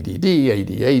ADD,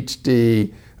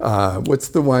 ADHD, what's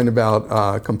the one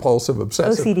about compulsive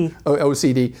obsessive? OCD.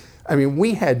 OCD. I mean,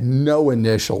 we had no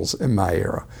initials in my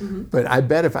era. But I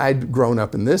bet if I'd grown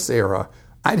up in this era,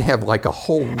 I'd have like a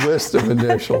whole list of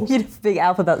initials. You'd have big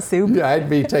alphabet soup. Yeah, I'd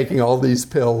be taking all these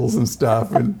pills and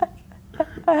stuff.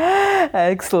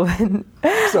 Excellent.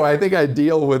 So I think I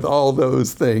deal with all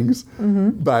those things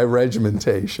by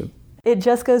regimentation. It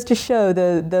just goes to show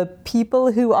the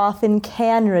people who often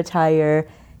can retire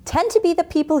tend to be the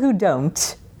people who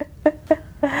don't.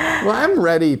 Well, I'm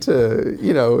ready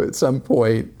to, at some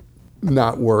point,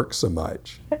 not work so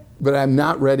much. But I'm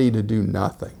not ready to do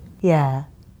nothing. Yeah.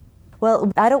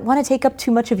 Well, I don't want to take up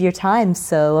too much of your time,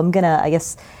 so I'm going to, I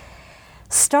guess,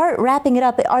 start wrapping it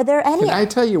up. Are there any... Can I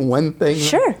tell you one thing?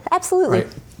 Sure, absolutely.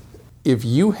 Right. If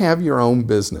you have your own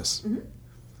business,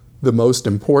 the most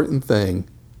important thing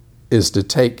is to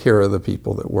take care of the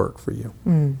people that work for you.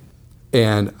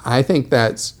 And I think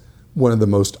that's one of the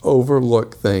most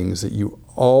overlooked things, that you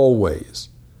always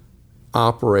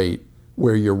operate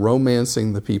where you're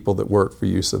romancing the people that work for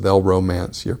you so they'll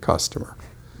romance your customer.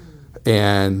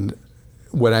 And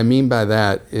what I mean by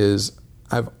that is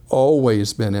I've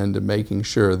always been into making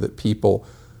sure that people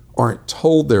aren't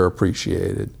told they're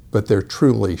appreciated, but they're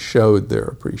truly showed they're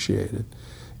appreciated.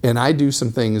 And I do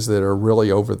some things that are really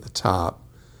over the top.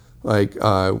 Like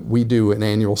we do an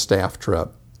annual staff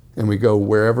trip, and we go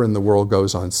wherever in the world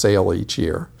goes on sale each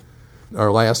year.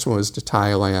 Our last one was to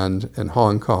Thailand and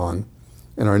Hong Kong,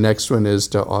 and our next one is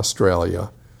to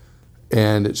Australia.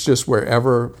 And it's just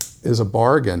wherever is a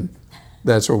bargain,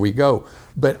 that's where we go.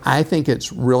 But I think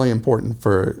it's really important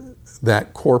for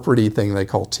that corporate-y thing they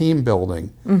call team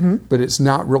building. But it's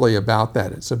not really about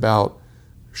that. It's about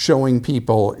showing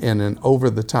people in an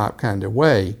over-the-top kind of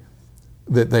way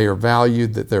that they are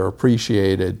valued, that they're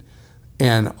appreciated.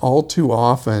 And all too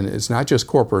often, it's not just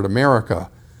corporate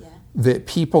America, that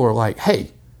people are like,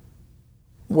 hey,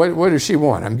 what does she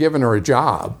want? I'm giving her a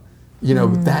job.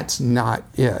 That's not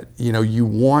it. You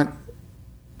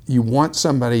want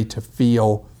somebody to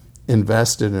feel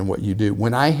invested in what you do.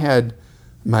 When I had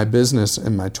my business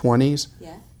in my 20s,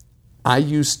 I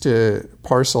used to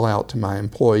parcel out to my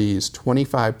employees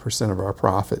 25% of our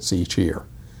profits each year.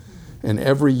 And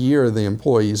every year the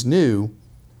employees knew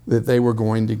that they were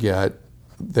going to get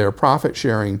their profit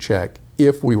sharing check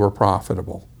if we were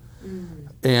profitable.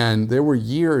 And there were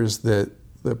years that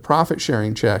the profit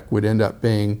sharing check would end up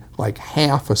being like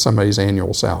half of somebody's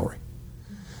annual salary.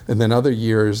 And then other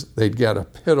years they'd get a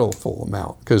pitiful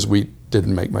amount because we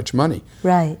didn't make much money.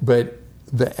 Right. But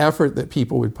the effort that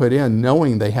people would put in,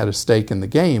 knowing they had a stake in the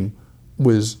game,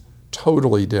 was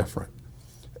totally different.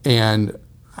 And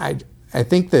I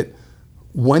think that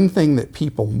one thing that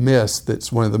people miss,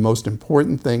 that's one of the most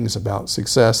important things about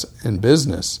success in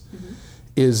business,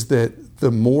 is that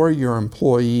the more your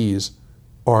employees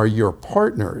are your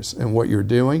partners in what you're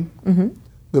doing,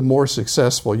 the more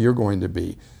successful you're going to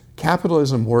be.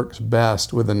 Capitalism works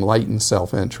best with enlightened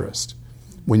self-interest.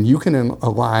 When you can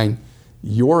align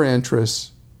your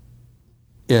interests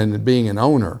in being an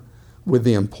owner with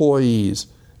the employees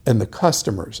and the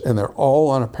customers, and they're all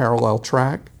on a parallel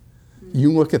track,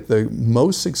 you look at the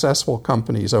most successful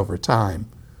companies over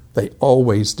time, they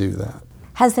always do that.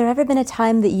 Has there ever been a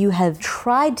time that you have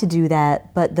tried to do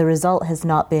that, but the result has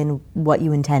not been what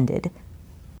you intended?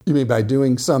 You mean by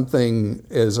doing something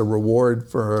as a reward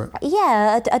for...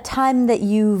 Yeah, a time that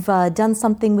you've done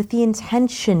something with the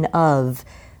intention of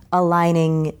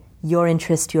aligning your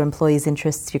interests, your employees'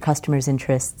 interests, your customers'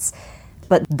 interests,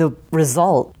 but the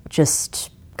result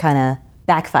just kind of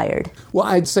backfired. Well,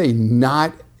 I'd say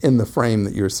not in the frame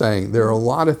that you're saying. There are a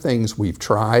lot of things we've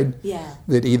tried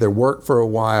that either worked for a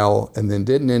while and then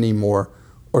didn't anymore,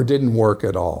 or didn't work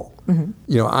at all.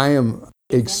 I am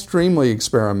extremely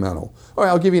experimental. All right,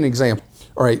 I'll give you an example.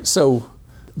 All right, so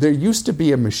there used to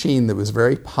be a machine that was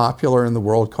very popular in the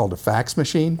world called a fax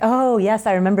machine. Oh, yes,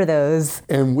 I remember those.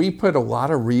 And we put a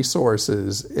lot of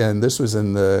resources, and this was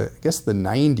in the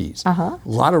 90s, a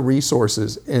lot of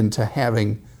resources into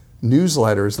having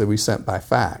newsletters that we sent by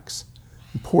fax.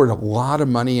 We poured a lot of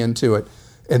money into it,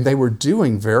 and they were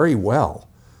doing very well.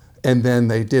 And then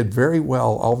they did very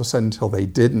well all of a sudden until they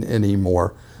didn't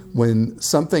anymore. When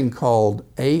something called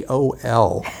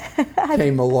AOL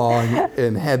came along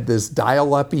and had this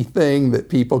dial-up-y thing that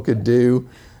people could do,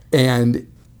 and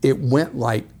it went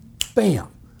like, bam.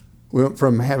 We went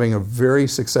from having a very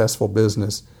successful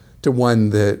business to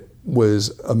one that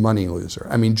was a money loser.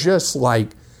 I mean, just like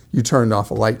you turned off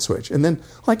a light switch. And then,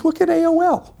 like, look at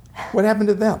AOL. What happened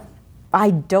to them?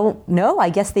 I don't know. I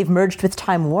guess they've merged with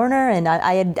Time Warner, and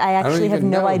I actually have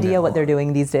no idea what they're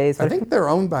doing these days. I think they're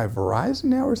owned by Verizon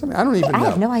now or something. I don't even know. I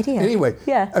have no idea. Anyway,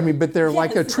 yeah. I mean, but they're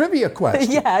like a trivia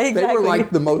question. Yeah, exactly. They were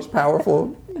like the most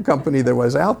powerful company there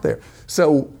was out there.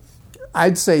 So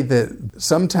I'd say that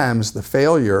sometimes the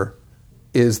failure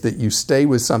is that you stay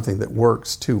with something that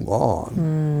works too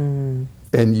long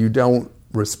and you don't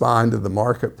respond to the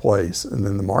marketplace, and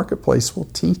then the marketplace will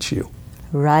teach you.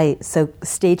 Right. So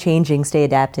stay changing, stay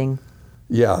adapting.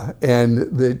 Yeah.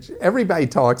 And everybody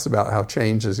talks about how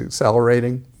change is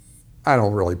accelerating. I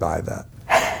don't really buy that.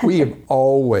 We have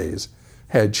always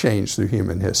had change through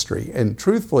human history. And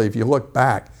truthfully, if you look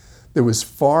back, there was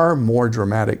far more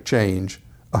dramatic change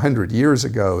 100 years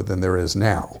ago than there is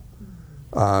now.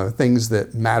 Things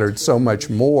that mattered so much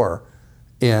more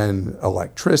in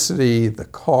electricity, the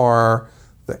car,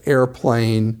 the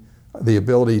airplane, the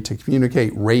ability to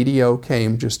communicate. Radio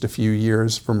came just a few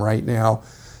years from right now.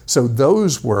 So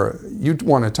those were, you'd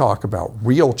want to talk about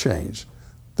real change.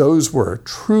 Those were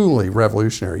truly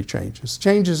revolutionary changes.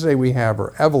 Changes that we have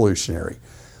are evolutionary.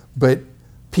 But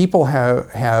people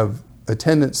have a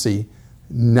tendency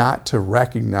not to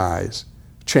recognize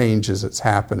change as it's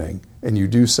happening, and you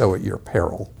do so at your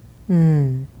peril.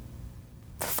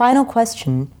 Final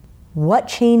question. What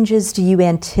changes do you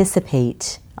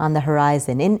anticipate on the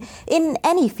horizon in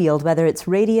any field, whether it's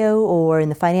radio or in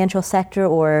the financial sector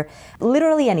or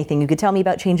literally anything? You could tell me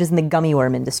about changes in the gummy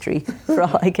worm industry for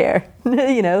all I care.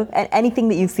 Anything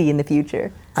that you see in the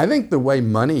future. I think the way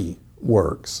money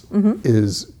works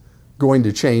is going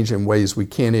to change in ways we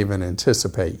can't even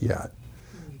anticipate yet.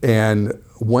 And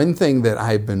one thing that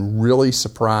I've been really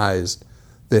surprised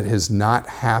that has not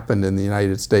happened in the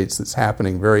United States, that's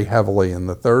happening very heavily in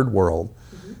the third world,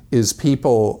 is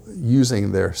people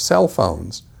using their cell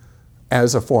phones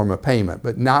as a form of payment,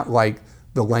 but not like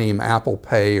the lame Apple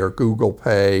Pay or Google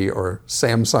Pay or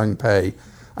Samsung Pay.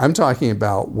 I'm talking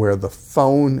about where the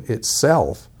phone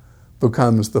itself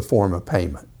becomes the form of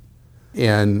payment.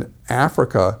 In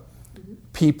Africa,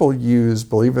 people use,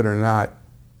 believe it or not,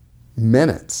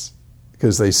 minutes,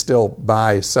 because they still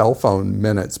buy cell phone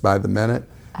minutes by the minute,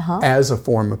 as a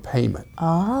form of payment.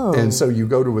 Oh. And so you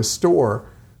go to a store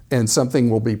and something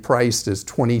will be priced as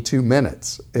 22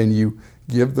 minutes, and you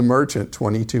give the merchant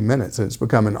 22 minutes, and it's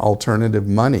become an alternative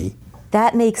money.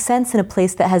 That makes sense in a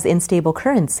place that has unstable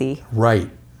currency. Right.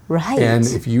 Right. And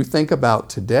if you think about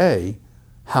today,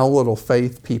 how little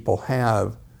faith people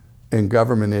have in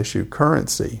government-issued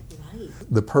currency,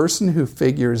 the person who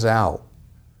figures out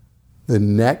the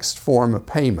next form of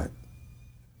payment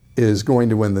is going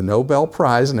to win the Nobel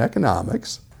Prize in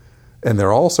economics, and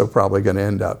they're also probably going to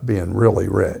end up being really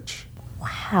rich.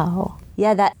 Wow.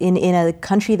 Yeah, that in a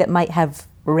country that might have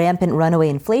rampant runaway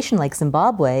inflation like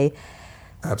Zimbabwe,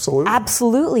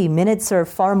 absolutely, minutes are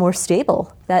far more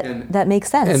stable. That makes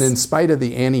sense. And in spite of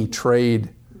the anti-trade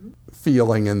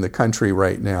feeling in the country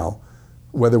right now,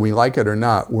 whether we like it or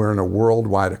not, we're in a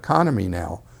worldwide economy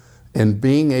now. And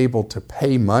being able to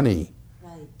pay money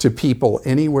to people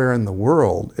anywhere in the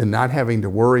world and not having to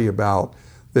worry about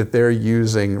that they're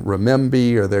using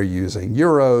renminbi or they're using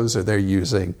euros or they're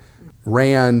using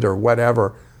rand or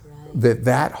whatever,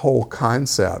 that whole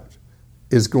concept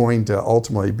is going to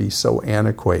ultimately be so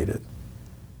antiquated.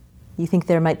 You think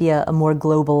there might be a more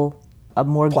global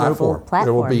platform?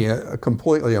 There will be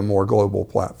completely a more global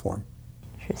platform.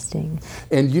 Interesting.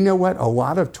 And you know what? A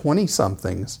lot of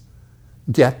 20-somethings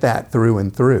get that through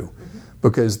and through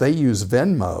because they use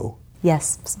Venmo.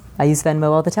 Yes, I use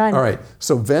Venmo all the time. All right.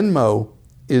 So Venmo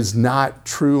is not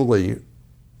truly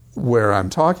where I'm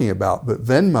talking about, but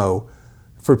Venmo,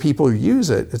 for people who use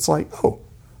it, it's like, oh,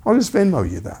 I'll just Venmo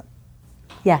you that.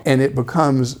 Yeah. And it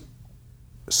becomes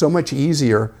so much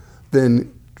easier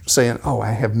than saying, oh,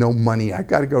 I have no money. I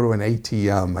got to go to an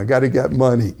ATM. I got to get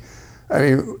money. I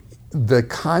mean, the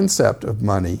concept of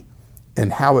money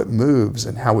and how it moves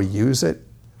and how we use it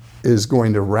is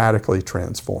going to radically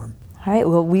transform. All right.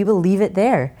 Well, we will leave it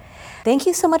there. Thank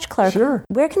you so much, Clark. Sure.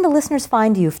 Where can the listeners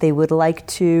find you if they would like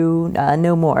to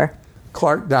know more?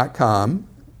 Clark.com.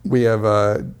 We have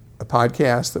a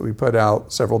podcast that we put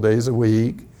out several days a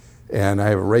week, and I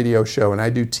have a radio show, and I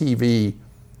do TV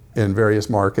in various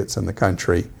markets in the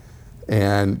country.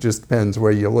 and just depends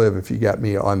where you live if you got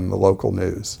me on the local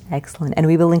news. Excellent. And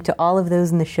we will link to all of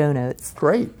those in the show notes.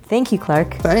 Great. Thank you,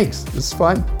 Clark. Thanks. This is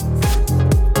fun.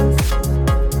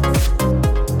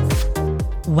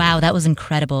 Wow, that was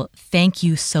incredible. Thank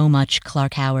you so much,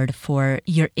 Clark Howard, for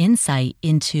your insight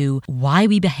into why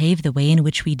we behave the way in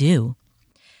which we do.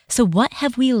 So what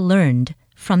have we learned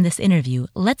from this interview?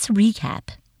 Let's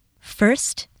recap.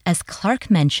 First, as Clark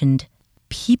mentioned,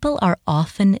 people are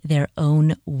often their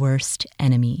own worst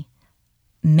enemy.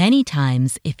 Many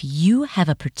times, if you have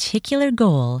a particular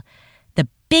goal, the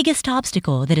biggest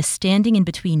obstacle that is standing in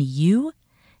between you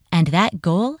and that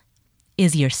goal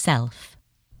is yourself.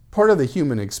 Part of the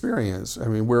human experience, I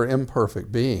mean, we're imperfect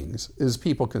beings, is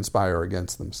people conspire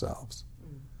against themselves.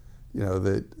 You know,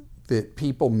 that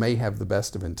people may have the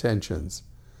best of intentions,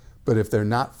 but if they're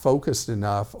not focused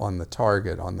enough on the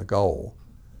target, on the goal,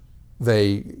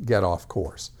 they get off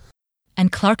course.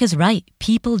 And Clark is right.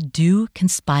 People do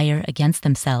conspire against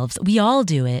themselves. We all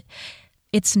do it.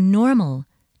 It's normal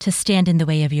to stand in the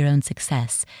way of your own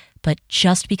success, but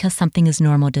just because something is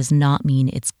normal does not mean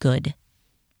it's good.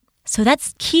 So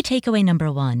that's key takeaway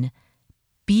number 1.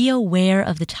 Be aware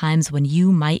of the times when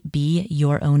you might be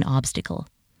your own obstacle.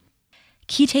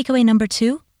 Key takeaway number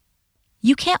 2,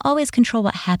 you can't always control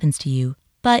what happens to you,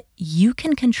 but you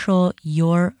can control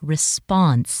your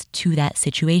response to that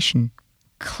situation.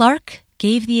 Clark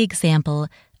gave the example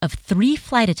of 3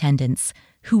 flight attendants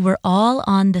who were all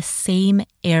on the same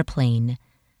airplane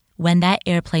when that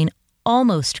airplane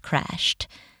almost crashed.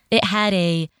 It had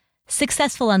a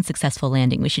successful, unsuccessful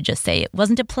landing, we should just say. It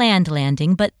wasn't a planned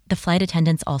landing, but the flight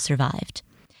attendants all survived.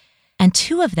 And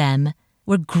 2 of them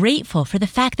were grateful for the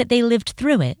fact that they lived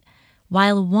through it,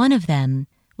 while one of them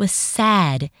was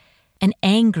sad and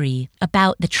angry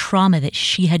about the trauma that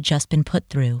she had just been put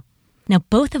through. Now,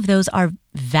 both of those are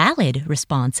valid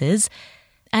responses,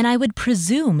 and I would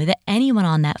presume that anyone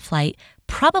on that flight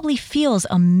probably feels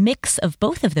a mix of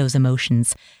both of those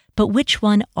emotions. But which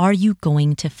one are you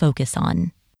going to focus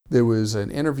on? There was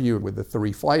an interview with the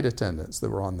 3 flight attendants that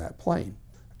were on that plane.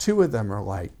 2 of them are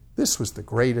like, this was the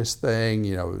greatest thing,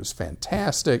 you know, it was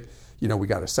fantastic, you know, we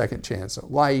got a second chance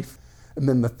at life. And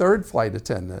then the 3rd flight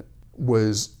attendant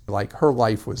was like, her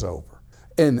life was over.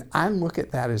 And I look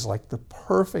at that as like the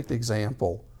perfect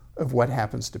example of what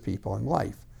happens to people in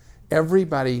life.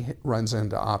 Everybody runs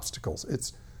into obstacles.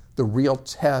 It's the real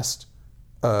test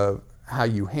of how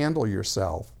you handle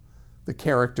yourself, the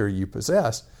character you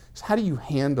possess. How do you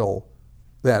handle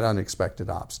that unexpected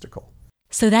obstacle?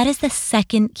 So that is the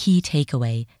second key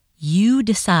takeaway. You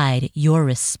decide your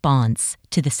response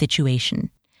to the situation.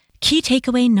 Key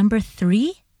takeaway number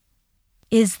 3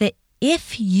 is that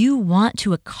if you want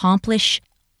to accomplish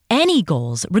any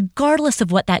goals, regardless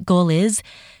of what that goal is,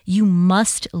 you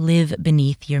must live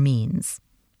beneath your means.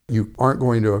 You aren't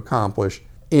going to accomplish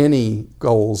any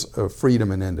goals of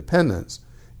freedom and independence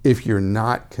if you're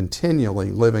not continually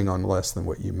living on less than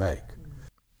what you make.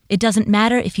 It doesn't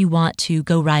matter if you want to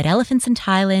go ride elephants in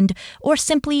Thailand or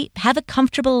simply have a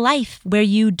comfortable life where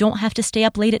you don't have to stay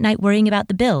up late at night worrying about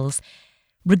the bills.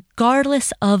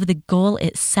 Regardless of the goal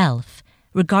itself,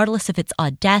 regardless of its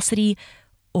audacity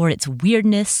or its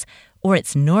weirdness or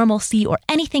its normalcy or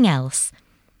anything else,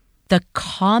 the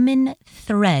common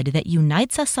thread that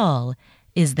unites us all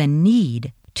is the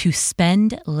need to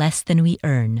spend less than we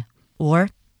earn, or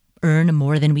earn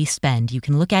more than we spend. You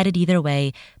can look at it either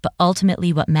way, but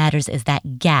ultimately what matters is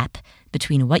that gap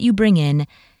between what you bring in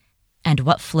and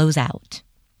what flows out.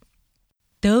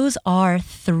 Those are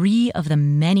 3 of the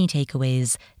many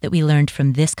takeaways that we learned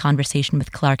from this conversation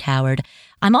with Clark Howard.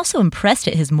 I'm also impressed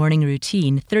at his morning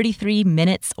routine, 33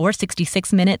 minutes or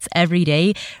 66 minutes every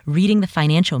day reading the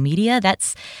financial media.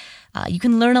 That's you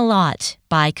can learn a lot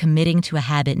by committing to a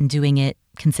habit and doing it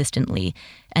consistently,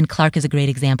 and Clark is a great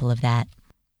example of that.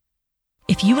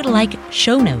 If you would like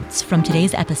show notes from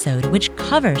today's episode, which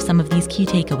cover some of these key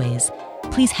takeaways,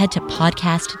 please head to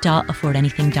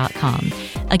podcast.affordanything.com.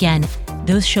 Again,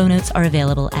 those show notes are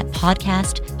available at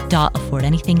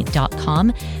podcast.affordanything.com,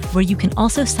 where you can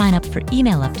also sign up for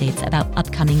email updates about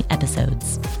upcoming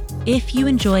episodes. If you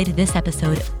enjoyed this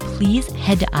episode, please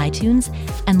head to iTunes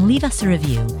and leave us a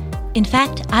review. In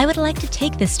fact, I would like to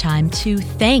take this time to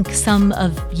thank some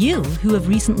of you who have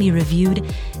recently reviewed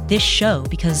this show,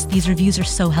 because these reviews are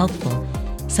so helpful.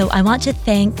 So I want to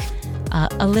thank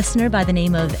a listener by the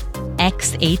name of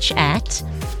XHAT,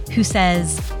 who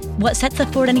says, "What sets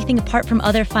Afford Anything apart from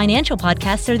other financial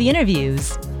podcasts are the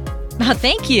interviews." Oh,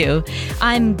 thank you.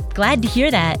 I'm glad to hear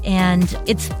that. And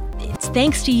it's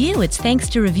thanks to you. It's thanks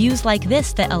to reviews like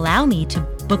this that allow me to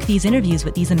book these interviews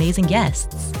with these amazing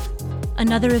guests.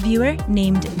 Another reviewer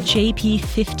named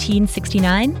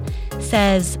JP1569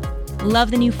 says,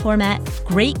 love the new format,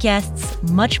 great guests,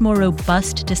 much more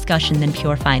robust discussion than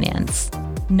pure finance.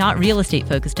 Not real estate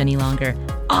focused any longer.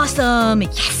 Awesome!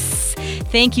 Yes!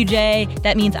 Thank you, Jay.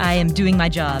 That means I am doing my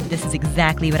job. This is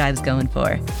exactly what I was going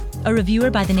for. A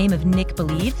reviewer by the name of Nick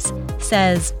Believes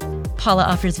says, Paula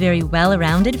offers very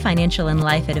well-rounded financial and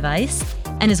life advice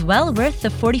and is well worth the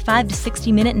 45 to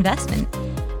 60-minute investment.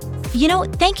 You know,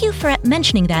 thank you for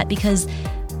mentioning that because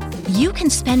you can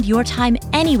spend your time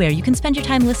anywhere. You can spend your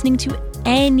time listening to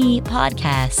any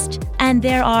podcast, and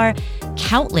there are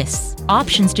countless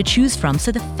options to choose from.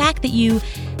 So the fact that you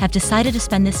have decided to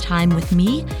spend this time with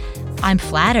me, I'm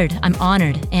flattered, I'm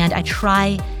honored, and I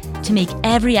try to make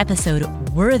every episode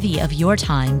worthy of your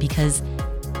time because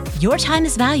your time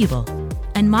is valuable.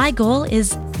 And my goal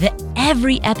is that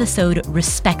every episode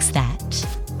respects that.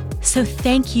 So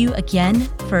thank you again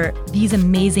for these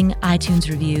amazing iTunes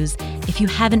reviews. If you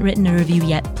haven't written a review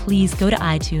yet, please go to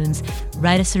iTunes,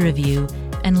 write us a review,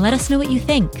 and let us know what you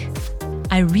think.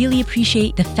 I really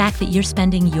appreciate the fact that you're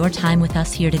spending your time with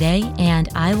us here today, and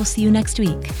I will see you next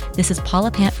week. This is Paula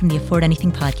Pant from the Afford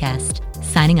Anything podcast,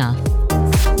 signing off.